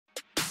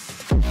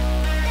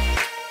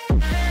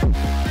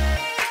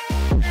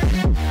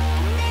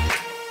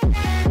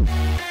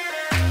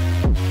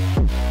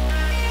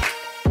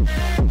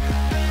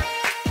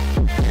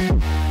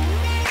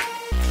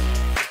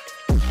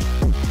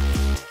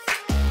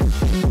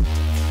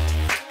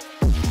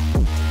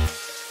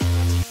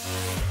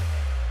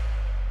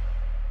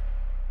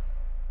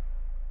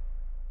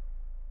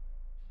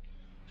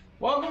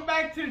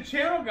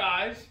channel,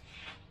 guys.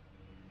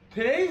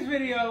 Today's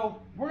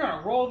video, we're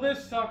gonna roll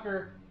this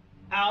sucker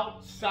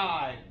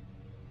outside.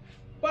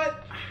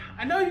 But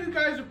I know you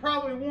guys are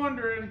probably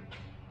wondering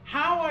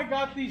how I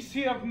got these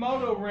CF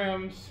Moto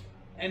rims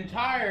and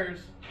tires,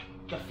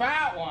 the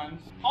fat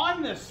ones,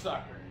 on this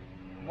sucker.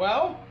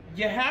 Well,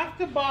 you have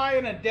to buy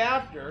an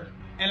adapter,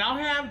 and I'll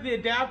have the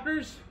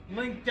adapters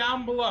linked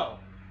down below.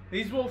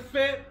 These will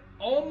fit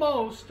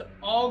almost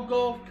all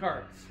golf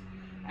carts.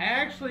 I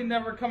actually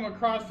never come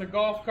across a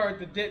golf cart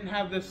that didn't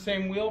have this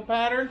same wheel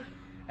pattern,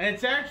 and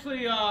it's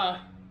actually a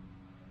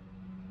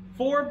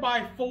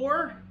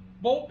 4x4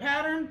 bolt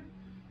pattern,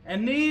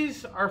 and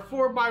these are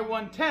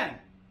 4x110.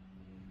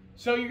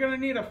 So you're going to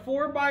need a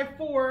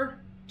 4x4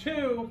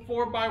 to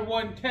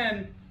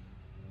 4x110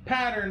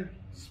 pattern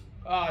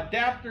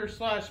adapter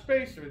slash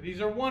spacer. These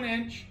are 1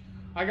 inch.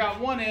 I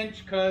got 1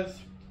 inch because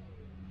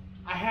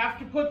I have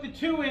to put the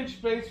 2-inch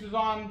spacers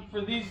on for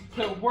these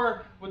to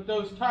work with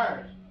those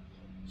tires.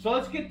 So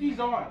let's get these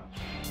on.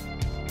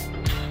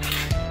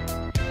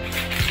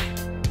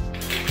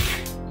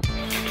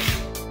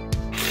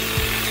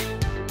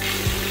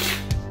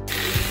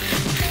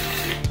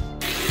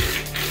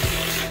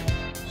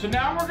 So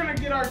now we're going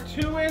to get our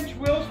 2-inch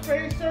wheel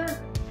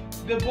spacer.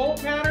 The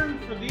bolt pattern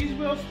for these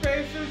wheel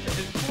spacers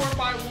is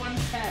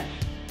 4x110,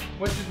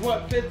 which is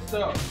what fits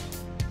those.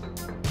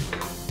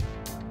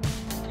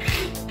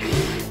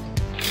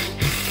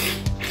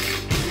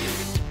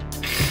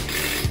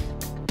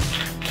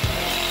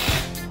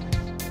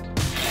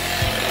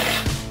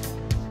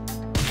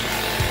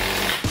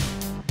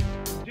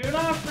 Do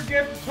not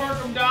forget to torque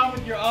them down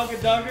with your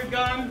Ugga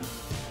gun.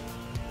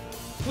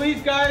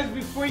 Please guys,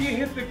 before you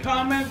hit the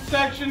comment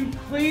section,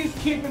 please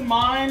keep in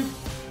mind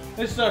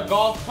this is a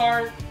golf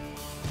cart.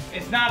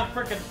 It's not a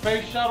freaking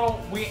space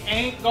shuttle. We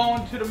ain't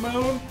going to the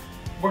moon.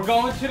 We're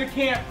going to the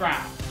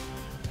campground.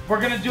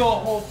 We're gonna do a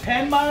whole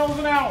 10 miles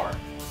an hour.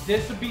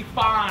 This will be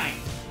fine.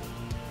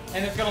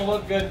 And it's gonna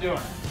look good doing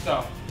it.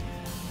 So,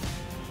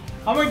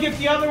 I'm gonna get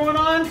the other one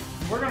on.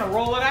 We're gonna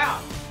roll it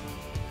out.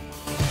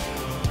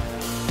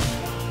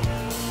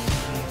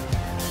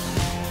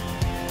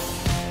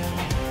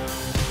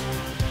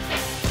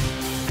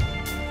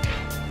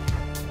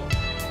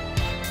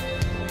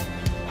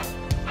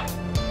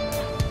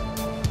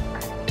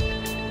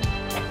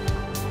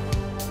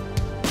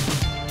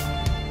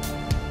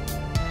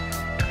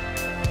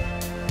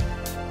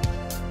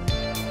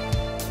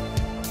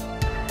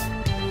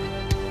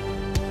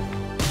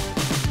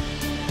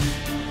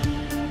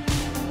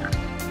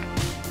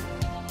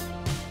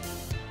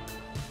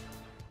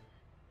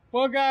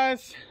 Well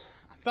guys,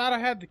 I thought I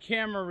had the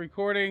camera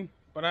recording,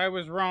 but I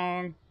was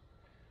wrong.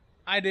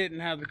 I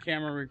didn't have the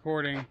camera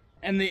recording.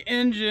 And the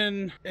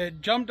engine,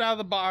 it jumped out of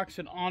the box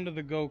and onto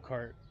the golf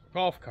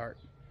cart.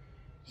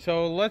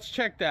 So let's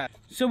check that.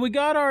 So we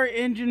got our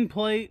engine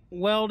plate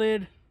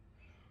welded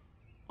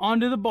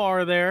onto the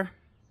bar there.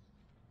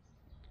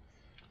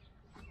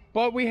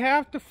 But we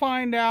have to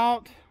find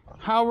out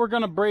how we're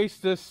gonna brace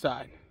this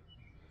side.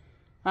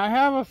 I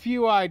have a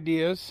few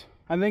ideas.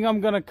 I think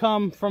I'm gonna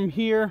come from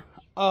here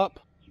up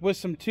with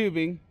some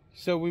tubing,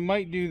 so we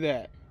might do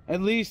that. At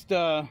least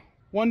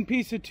one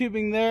piece of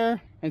tubing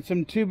there and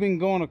some tubing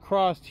going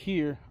across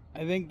here.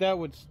 I think that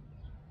would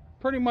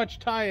pretty much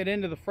tie it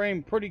into the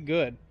frame pretty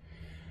good,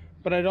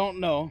 but I don't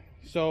know,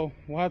 so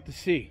we'll have to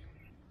see.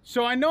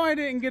 So I know I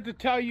didn't get to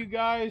tell you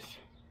guys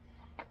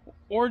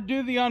or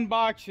do the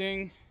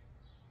unboxing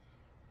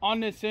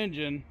on this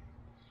engine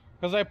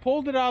because I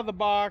pulled it out of the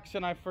box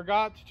and I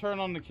forgot to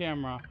turn on the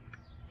camera.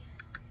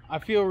 I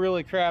feel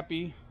really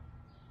crappy.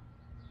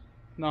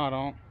 No, I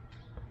don't.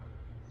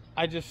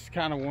 I just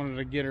kind of wanted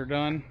to get her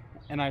done,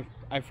 and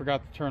I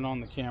forgot to turn on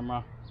the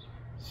camera.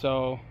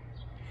 So,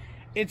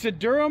 it's a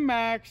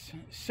Duramax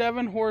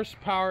 7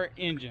 horsepower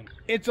engine.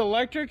 It's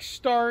electric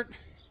start,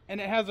 and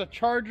it has a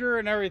charger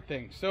and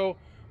everything. So,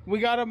 we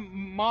got to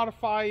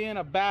modify in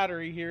a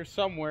battery here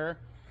somewhere.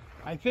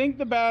 I think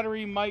the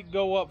battery might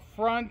go up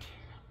front.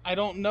 I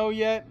don't know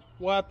yet.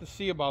 We'll have to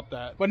see about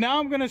that. But now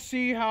I'm going to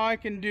see how I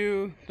can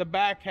do the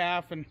back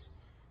half, and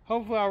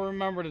hopefully I'll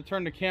remember to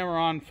turn the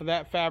camera on for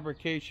that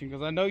fabrication,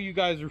 because I know you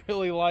guys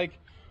really like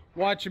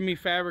watching me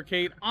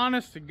fabricate.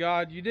 Honest to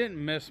God, you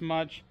didn't miss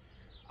much.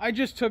 I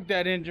just took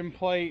that engine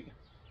plate,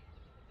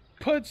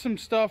 put some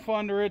stuff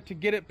under it to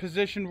get it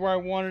positioned where I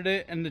wanted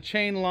it, and the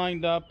chain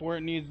lined up where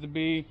it needs to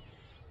be,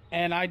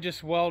 and I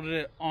just welded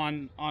it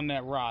on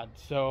that rod.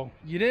 So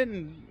you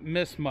didn't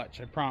miss much,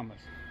 I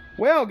promise.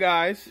 Well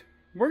guys,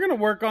 we're gonna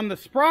work on the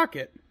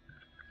sprocket.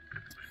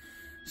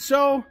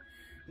 So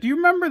do you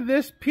remember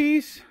this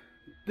piece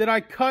that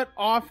I cut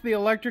off the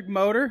electric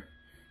motor?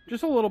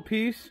 Just a little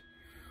piece.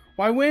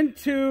 Well, I went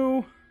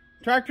to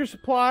Tractor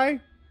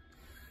Supply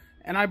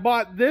and I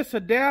bought this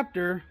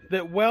adapter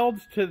that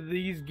welds to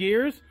these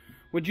gears,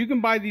 which you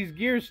can buy these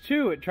gears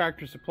too at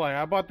Tractor Supply.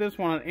 I bought this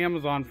one on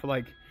Amazon for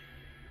like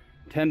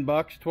 10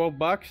 bucks, 12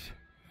 bucks.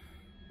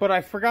 But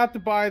I forgot to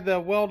buy the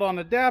weld-on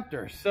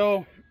adapter.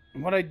 So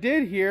what I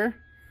did here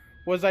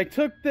was I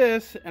took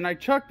this and I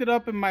chucked it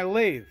up in my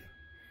lathe.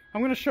 I'm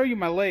going to show you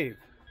my lathe.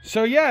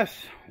 So yes,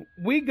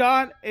 we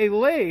got a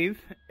lathe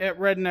at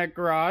Redneck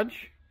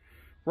Garage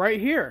right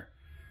here.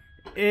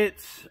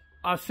 It's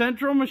a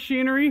Central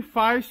Machinery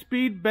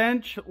 5-speed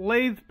bench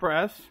lathe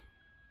press.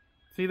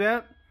 See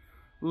that?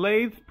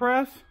 Lathe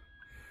press.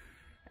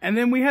 And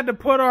then we had to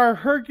put our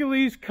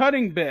Hercules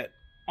cutting bit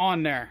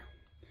on there.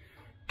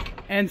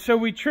 And so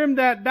we trimmed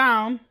that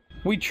down.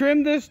 We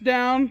trimmed this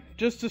down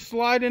just to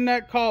slide in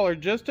that collar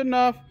just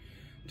enough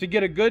to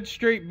get a good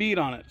straight bead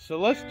on it. So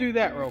let's do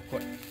that real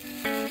quick.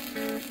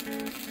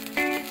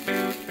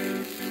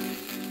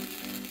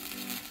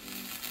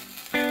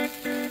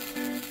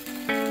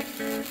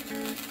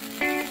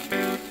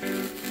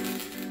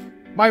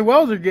 My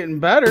welds are getting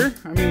better.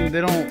 I mean,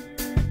 they don't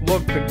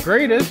look the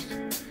greatest.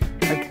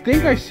 I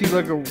think I see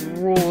like a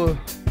roll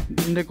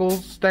of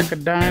nickels, stack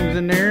of dimes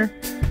in there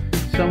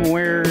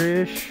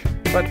somewhere-ish.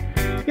 But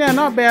yeah,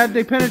 not bad.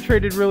 They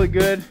penetrated really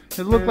good.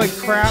 It looked like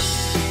crap.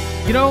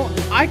 You know,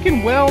 I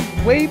can weld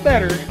way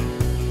better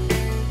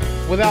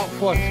without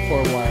flux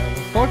core wire.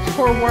 The flux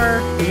core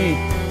wire,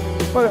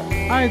 but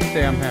I'd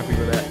say I'm happy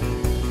with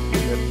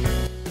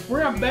that.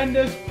 We're gonna bend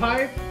this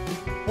pipe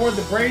for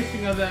the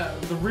bracing of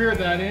the rear of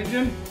that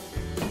engine.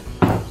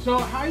 So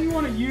how you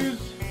want to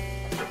use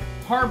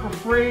Harbor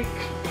Freight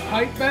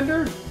pipe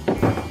bender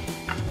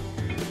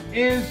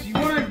is you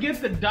want to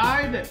get the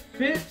die that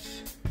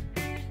fits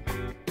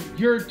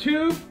your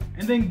tube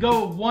and then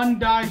go one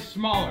die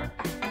smaller,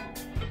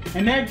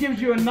 and that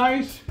gives you a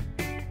nice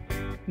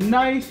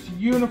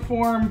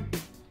uniform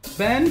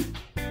bend,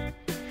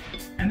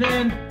 and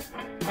then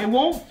it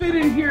won't fit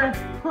in here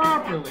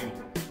properly,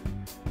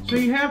 so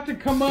you have to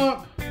come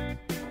up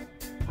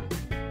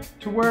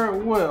to where it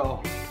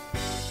will,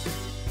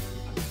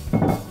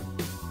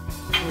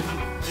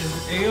 which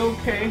is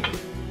a-okay.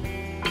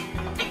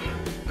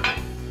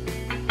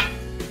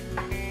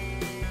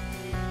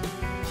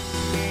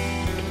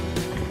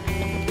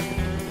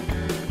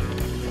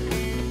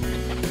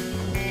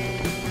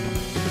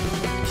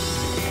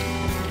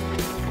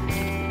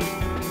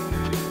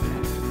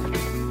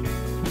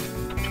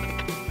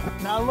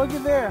 Now look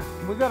at there,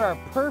 we got our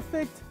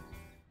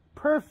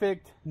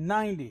perfect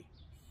 90.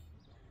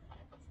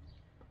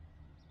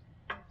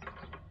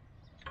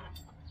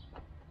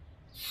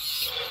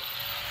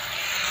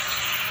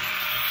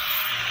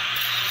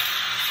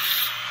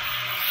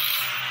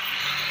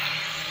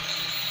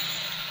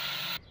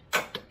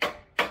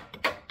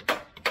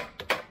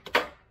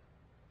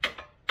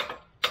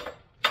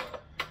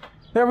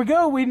 There we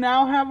go. We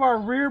now have our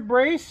rear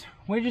brace.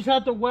 We just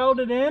have to weld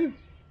it in.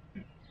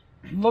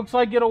 Looks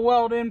like it'll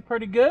weld in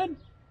pretty good.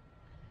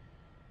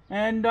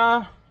 And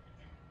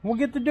we'll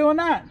get to doing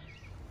that.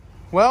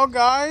 Well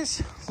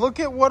guys, look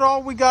at what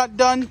all we got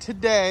done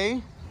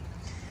today.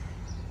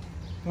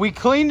 We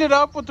cleaned it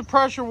up with the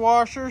pressure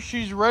washer.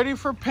 She's ready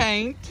for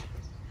paint.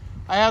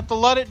 I have to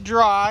let it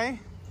dry.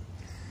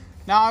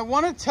 Now I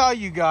want to tell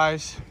you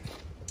guys,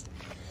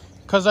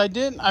 because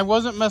I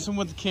wasn't messing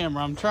with the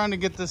camera. I'm trying to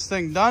get this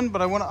thing done,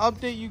 but I want to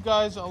update you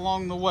guys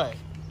along the way.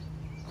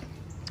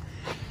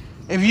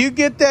 If you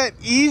get that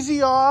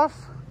Easy Off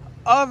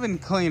oven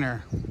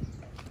cleaner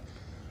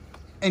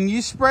and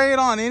you spray it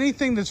on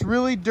anything that's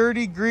really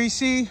dirty,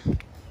 greasy,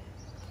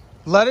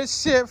 let it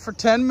sit for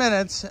 10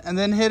 minutes and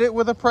then hit it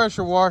with a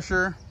pressure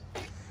washer,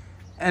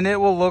 and it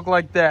will look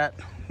like that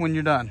when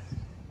you're done.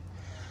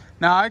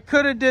 Now I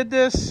could have did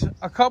this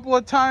a couple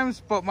of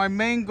times, but my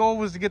main goal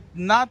was to get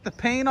not the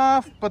paint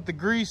off, but the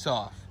grease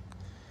off.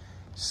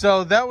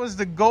 So that was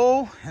the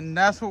goal, and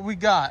that's what we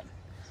got.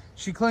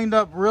 She cleaned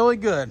up really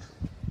good.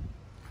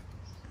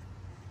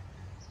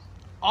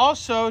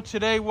 Also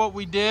today what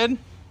we did,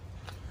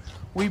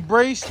 we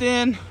braced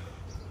in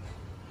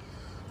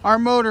our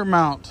motor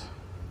mount.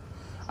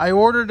 I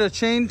ordered a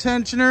chain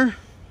tensioner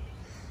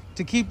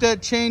to keep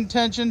that chain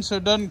tension so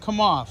it doesn't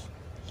come off.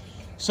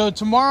 So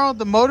tomorrow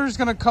the motor's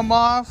gonna come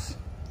off.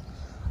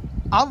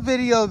 I'll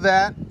video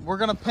that. We're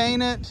gonna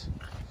paint it,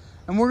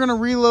 and we're gonna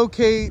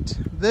relocate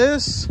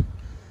this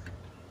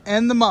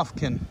and the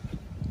muffkin.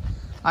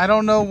 I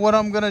don't know what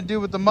I'm gonna do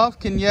with the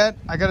muffkin yet.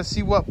 I gotta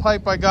see what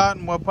pipe I got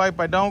and what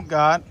pipe I don't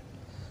got.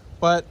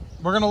 But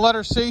we're gonna let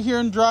her sit here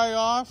and dry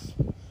off.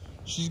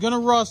 She's gonna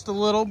rust a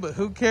little, but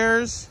who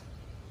cares?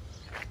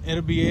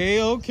 It'll be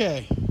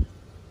a-okay.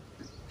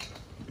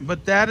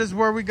 But that is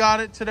where we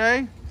got it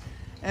today.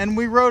 And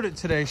we rode it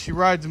today. She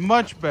rides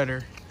much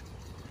better.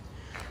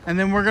 And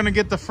then we're gonna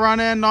get the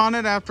front end on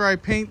it after I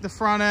paint the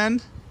front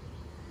end.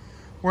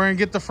 We're gonna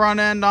get the front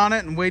end on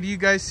it and wait till you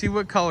guys see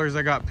what colors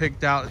I got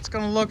picked out. It's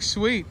gonna look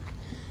sweet.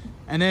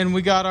 And then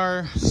we got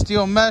our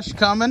steel mesh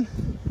coming.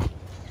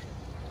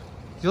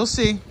 You'll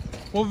see.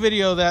 We'll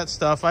video that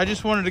stuff. I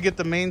just wanted to get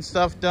the main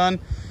stuff done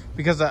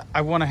because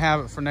I want to have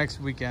it for next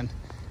weekend.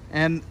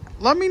 And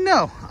let me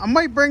know. I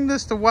might bring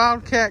this to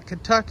Wildcat,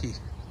 Kentucky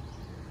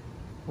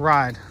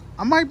ride.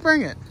 I might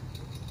bring it.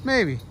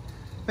 Maybe.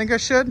 Think I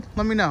should?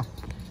 Let me know.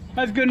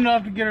 That's good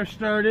enough to get her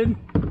started.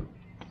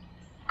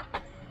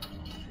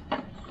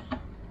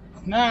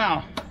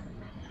 Now,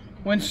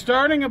 when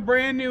starting a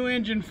brand new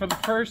engine for the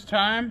first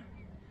time,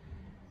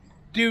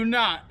 do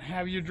not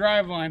have your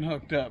driveline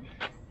hooked up.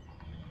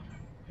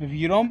 If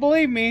you don't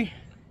believe me,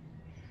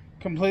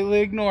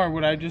 completely ignore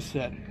what I just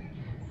said.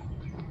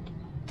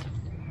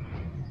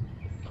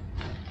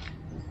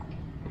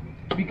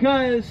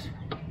 Because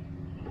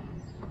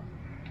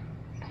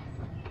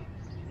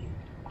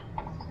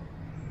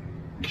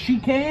she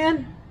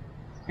can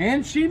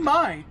and she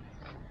might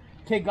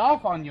take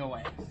off on your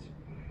ass.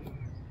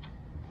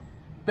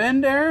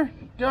 Been there,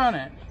 done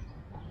it.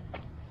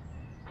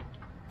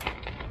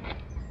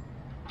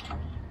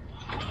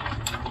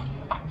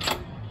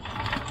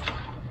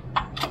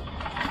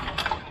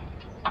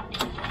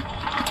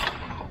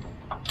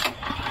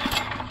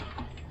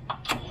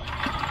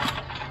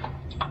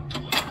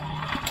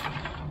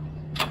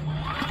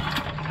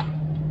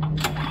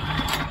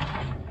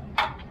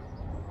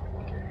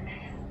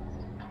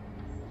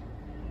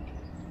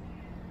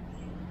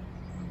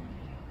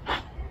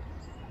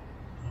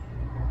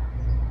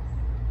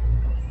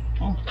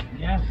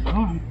 Yeah,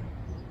 on.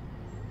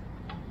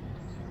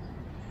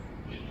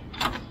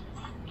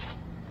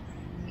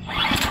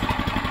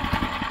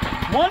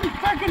 One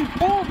fucking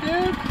pull,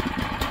 dude.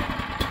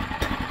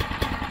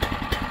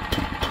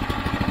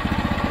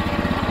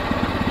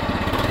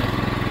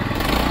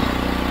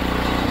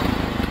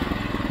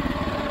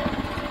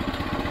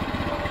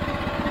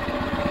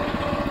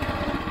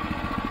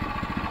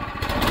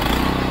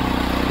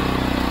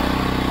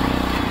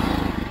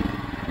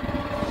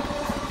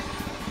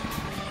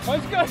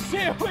 Let's go see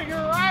if we can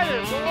ride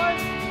it,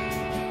 boy.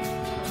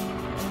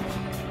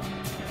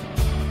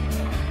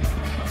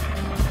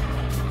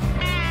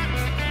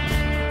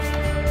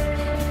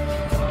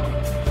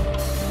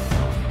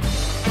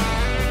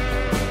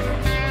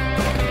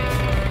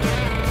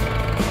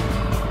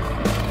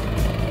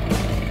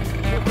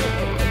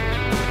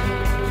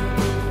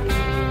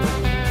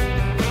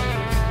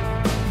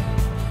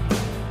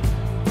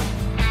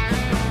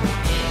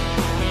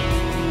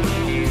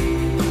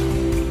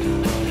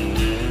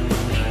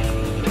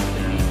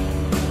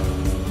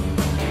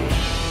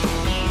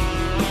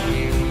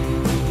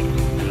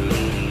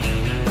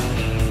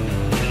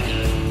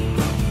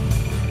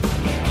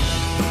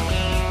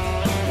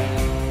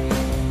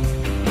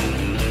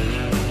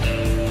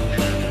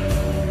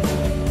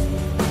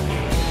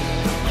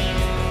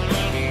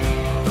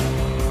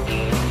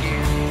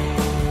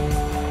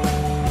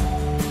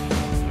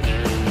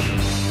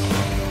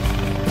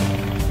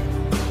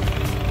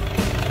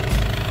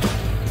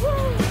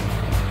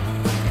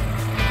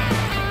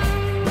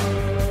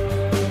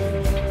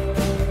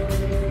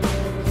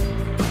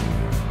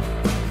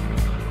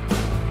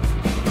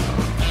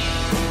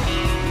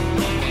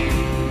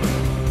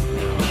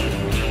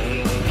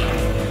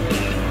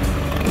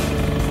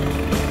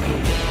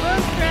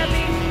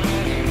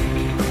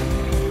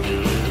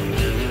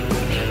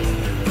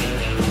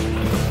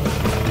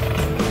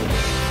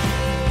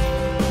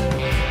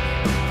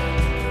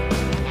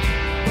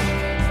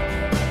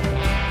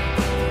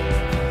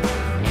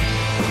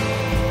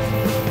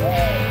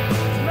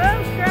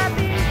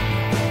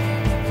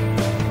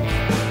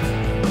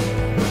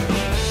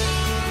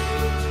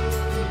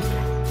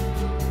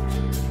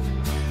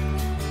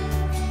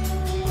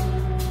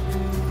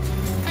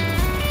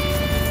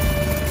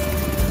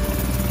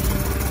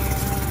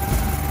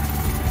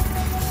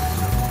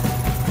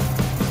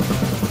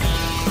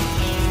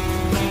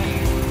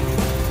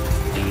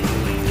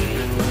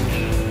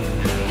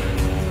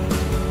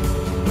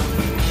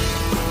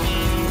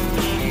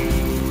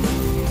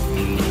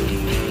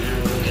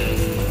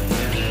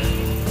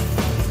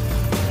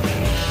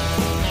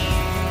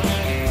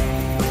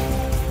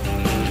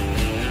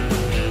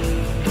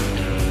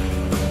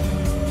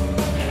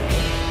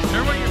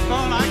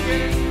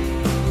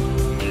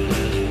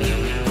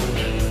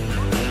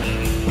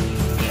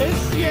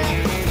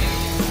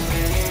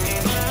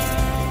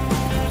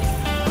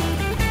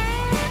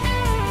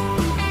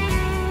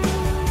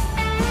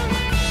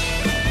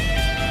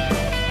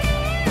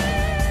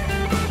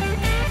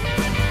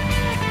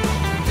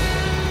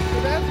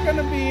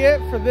 It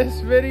for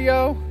this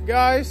video,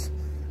 guys.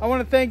 I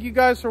want to thank you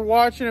guys for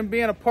watching and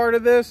being a part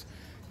of this.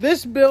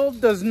 This build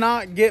does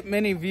not get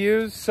many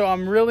views, so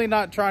I'm really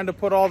not trying to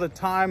put all the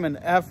time and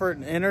effort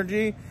and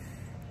energy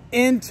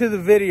into the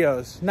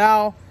videos.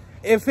 Now,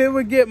 if it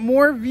would get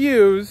more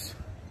views,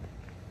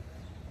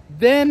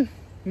 then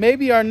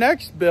maybe our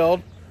next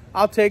build,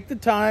 I'll take the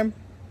time,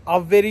 I'll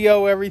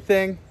video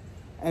everything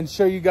and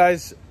show you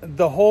guys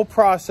the whole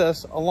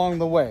process along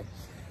the way.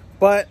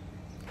 But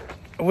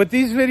with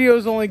these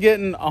videos only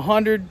getting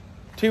 100,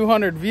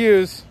 200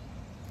 views,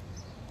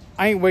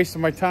 I ain't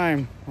wasting my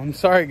time. I'm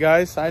sorry,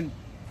 guys.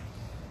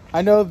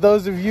 I know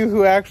those of you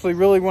who actually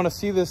really want to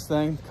see this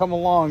thing come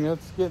along.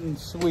 It's getting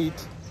sweet.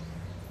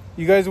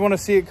 You guys want to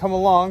see it come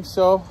along,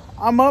 so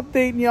I'm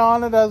updating you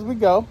on it as we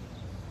go.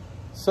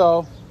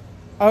 So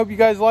I hope you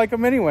guys like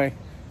them anyway.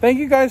 Thank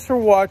you guys for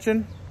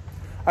watching.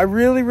 I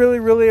really, really,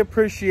 really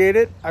appreciate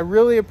it. I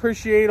really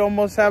appreciate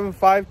almost having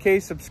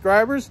 5K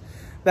subscribers.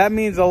 That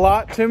means a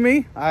lot to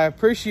me. I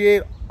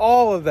appreciate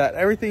all of that,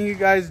 everything you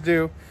guys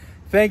do.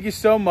 Thank you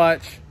so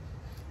much.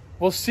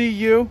 We'll see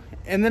you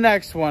in the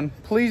next one.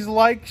 Please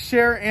like,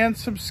 share, and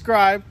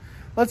subscribe.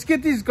 Let's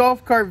get these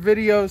golf cart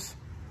videos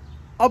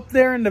up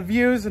there in the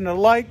views and the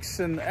likes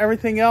and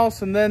everything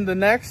else. And then the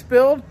next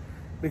build,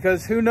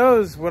 because who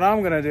knows what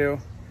I'm gonna do.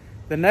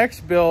 The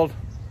next build,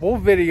 we'll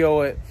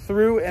video it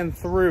through and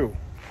through.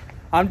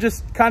 I'm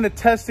just kind of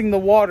testing the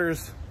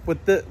waters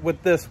with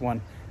this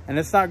one, and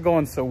it's not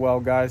going so well,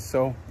 guys.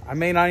 So I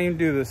may not even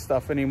do this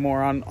stuff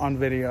anymore on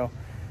video,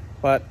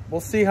 but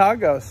we'll see how it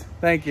goes.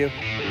 Thank you.